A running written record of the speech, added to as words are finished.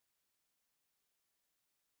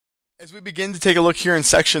As we begin to take a look here in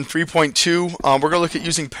section 3.2, we're going to look at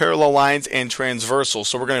using parallel lines and transversals.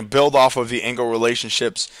 So we're going to build off of the angle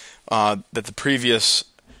relationships that the previous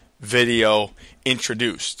video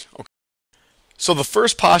introduced. Okay. So the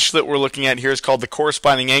first postulate we're looking at here is called the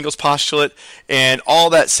corresponding angles postulate, and all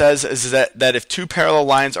that says is that if two parallel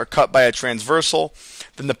lines are cut by a transversal,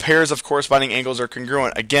 then the pairs of corresponding angles are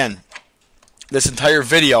congruent. Again, this entire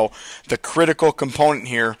video, the critical component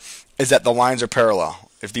here is that the lines are parallel.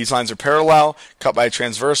 If these lines are parallel, cut by a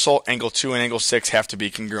transversal, angle 2 and angle 6 have to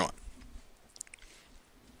be congruent.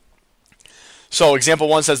 So example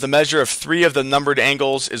 1 says the measure of 3 of the numbered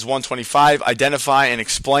angles is 125. Identify and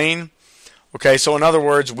explain. Okay, so in other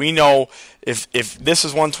words, we know if this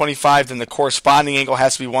is 125, then the corresponding angle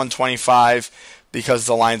has to be 125 because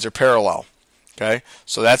the lines are parallel. Okay,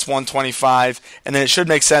 so that's 125. And then it should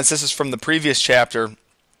make sense. This is from the previous chapter.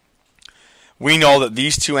 We know that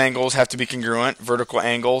these two angles have to be congruent, vertical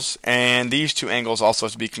angles, and these two angles also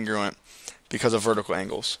have to be congruent because of vertical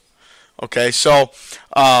angles. Okay, so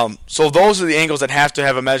those are the angles that have to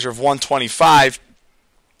have a measure of 125.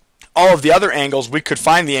 All of the other angles, we could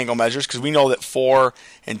find the angle measures because we know that 4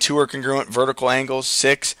 and 2 are congruent, vertical angles.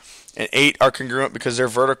 6 and 8 are congruent because they're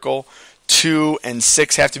vertical. 2 and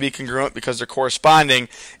 6 have to be congruent because they're corresponding.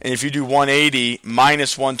 And if you do 180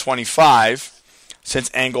 minus 125,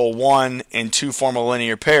 since angle 1 and 2 form a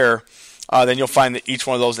linear pair, then you'll find that each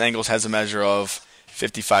one of those angles has a measure of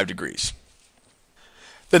 55 degrees.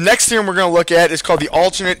 The next theorem we're going to look at is called the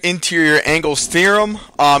alternate interior angles theorem.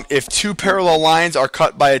 If two parallel lines are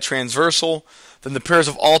cut by a transversal, then the pairs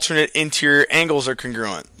of alternate interior angles are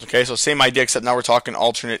congruent. Okay, so same idea, except now we're talking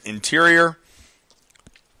alternate interior.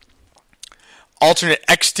 Alternate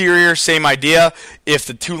exterior, same idea. If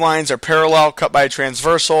the two lines are parallel, cut by a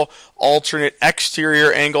transversal, alternate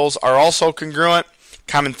exterior angles are also congruent.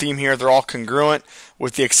 Common theme here, they're all congruent,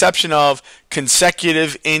 with the exception of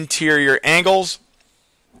consecutive interior angles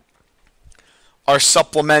are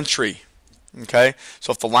supplementary. Okay,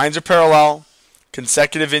 so if the lines are parallel,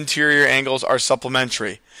 consecutive interior angles are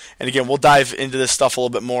supplementary. And again, we'll dive into this stuff a little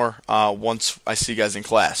bit more once I see you guys in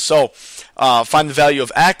class. So find the value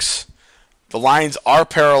of x. The lines are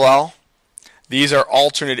parallel. These are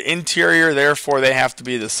alternate interior, therefore they have to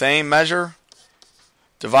be the same measure.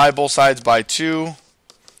 Divide both sides by 2.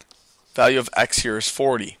 Value of x here is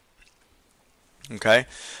 40. Okay.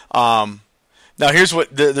 Now here's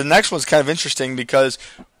what the next one's kind of interesting because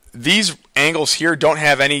these angles here don't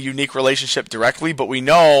have any unique relationship directly, but we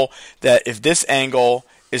know that if this angle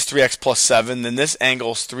is 3x plus 7, then this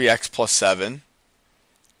angle is 3x plus 7.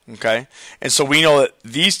 Okay, and so we know that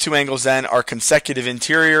these two angles then are consecutive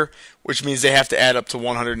interior, which means they have to add up to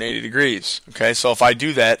 180 degrees. Okay, so if I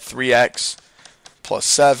do that, 3x plus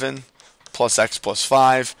 7 plus x plus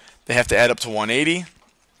 5, they have to add up to 180.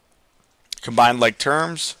 Combined like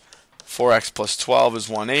terms, 4x plus 12 is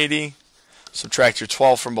 180. Subtract your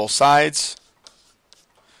 12 from both sides.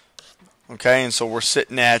 Okay, and so we're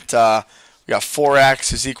sitting at, we got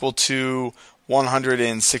 4x is equal to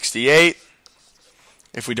 168.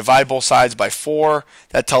 If we divide both sides by 4,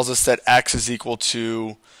 that tells us that x is equal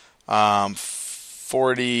to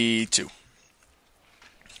 42.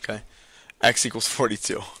 Okay, x equals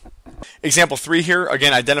 42. Example 3 here,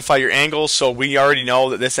 again, identify your angles. So we already know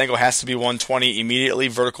that this angle has to be 120 immediately,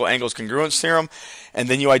 vertical angles congruence theorem. And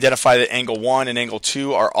then you identify that angle 1 and angle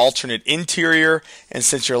 2 are alternate interior. And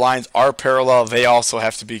since your lines are parallel, they also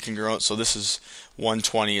have to be congruent. So this is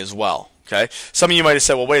 120 as well. Okay. Some of you might have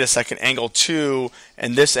said, well, wait a second, angle 2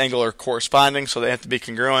 and this angle are corresponding, so they have to be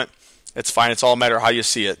congruent. It's fine. It's all a matter of how you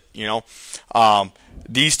see it. You know,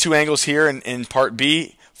 these two angles here in part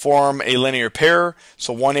B form a linear pair.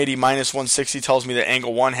 So 180 minus 160 tells me that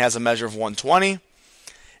angle 1 has a measure of 120.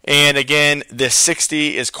 And again, this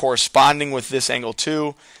 60 is corresponding with this angle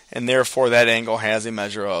 2, and therefore that angle has a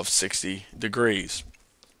measure of 60 degrees.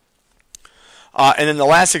 And then the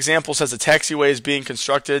last example says a taxiway is being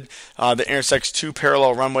constructed that intersects two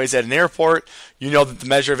parallel runways at an airport. You know that the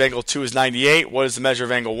measure of angle 2 is 98. What is the measure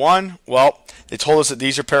of angle 1? Well, they told us that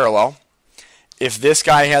these are parallel. If this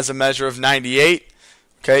guy has a measure of 98,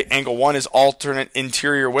 okay, angle 1 is alternate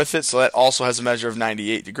interior with it, so that also has a measure of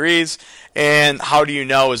 98 degrees. And how do you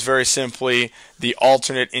know is very simply the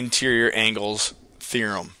alternate interior angles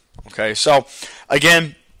theorem. Okay, so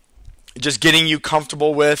again, just getting you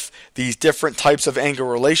comfortable with these different types of angle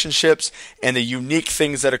relationships and the unique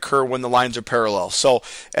things that occur when the lines are parallel. So,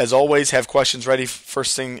 as always, have questions ready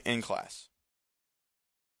first thing in class.